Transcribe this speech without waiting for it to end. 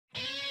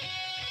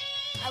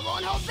I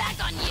won't hold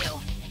back on you.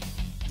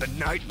 The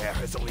nightmare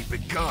has only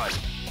begun.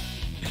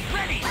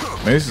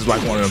 Man, this is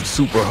like one of them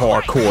super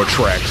hardcore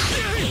tracks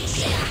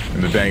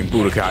in the dang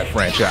Budokai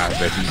franchise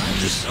that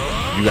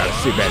you gotta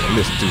sit back and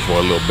listen to for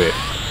a little bit.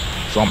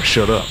 So I'm gonna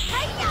shut up.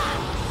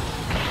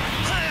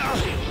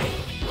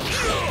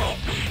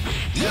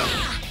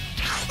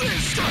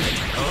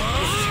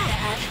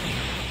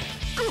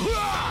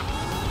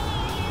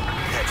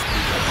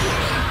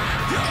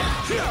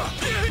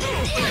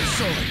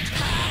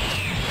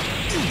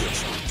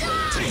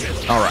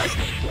 Alright,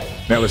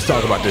 now let's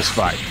talk about this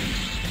fight.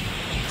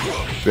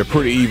 They're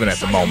pretty even at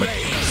the moment.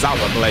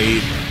 Solid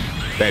blade.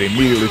 That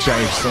immediately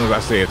changed as soon as I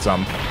said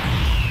something.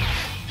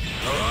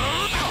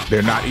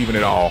 They're not even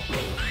at all.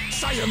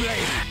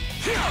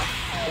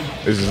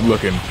 This is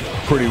looking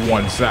pretty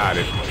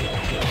one-sided.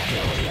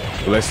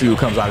 Let's see who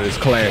comes out of this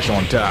clash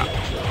on top.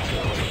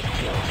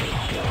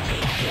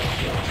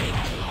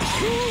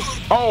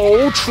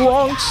 Oh,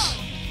 Trunks!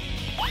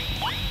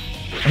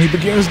 And he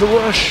begins the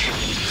rush.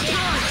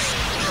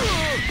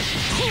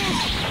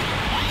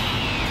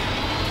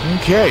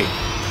 Okay.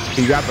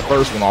 He got the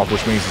first one off,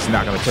 which means he's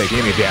not going to take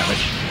any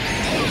damage.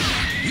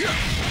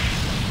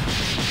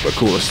 But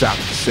cool, let's stop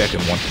at the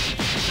second one.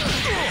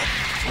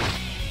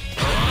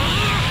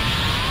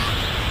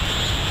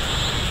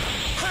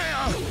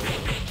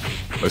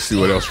 Let's see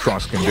what else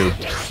Trunks can do.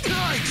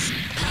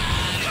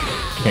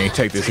 Can he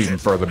take this even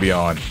further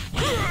beyond?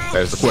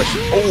 That's the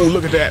question. Oh,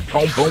 look at that.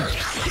 Boom, boom.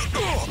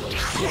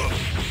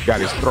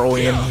 Got his throw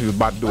in. He was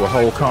about to do a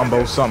whole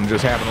combo. Something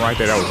just happened right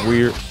there. That was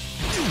weird.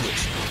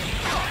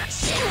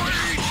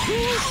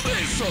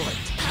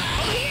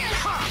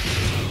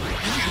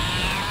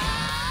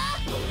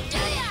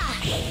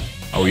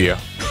 Oh, yeah.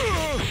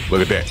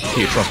 Look at that.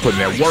 Kid Trunks putting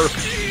that work.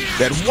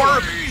 That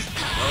work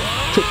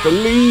took the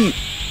lead.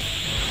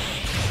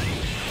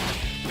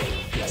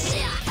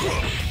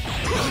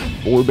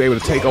 Will we be able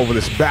to take over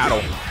this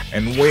battle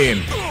and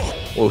win?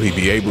 Will he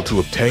be able to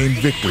obtain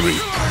victory?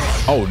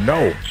 Oh,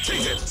 no.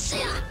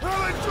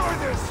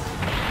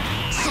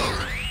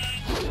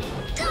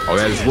 Oh,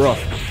 that is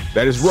rough.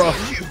 That is rough.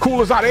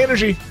 Cool is out of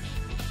energy.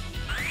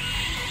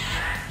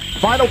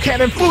 Final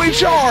cannon fully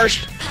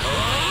charged.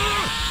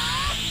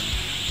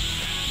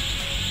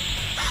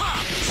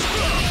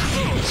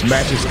 This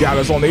match has got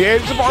us on the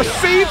edge of our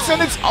seats,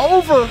 and it's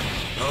over.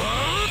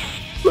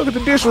 Look at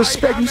the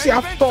disrespect. You see how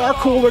far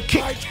Cooler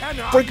kicked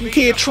freaking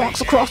Kid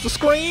Trunks across the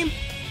screen?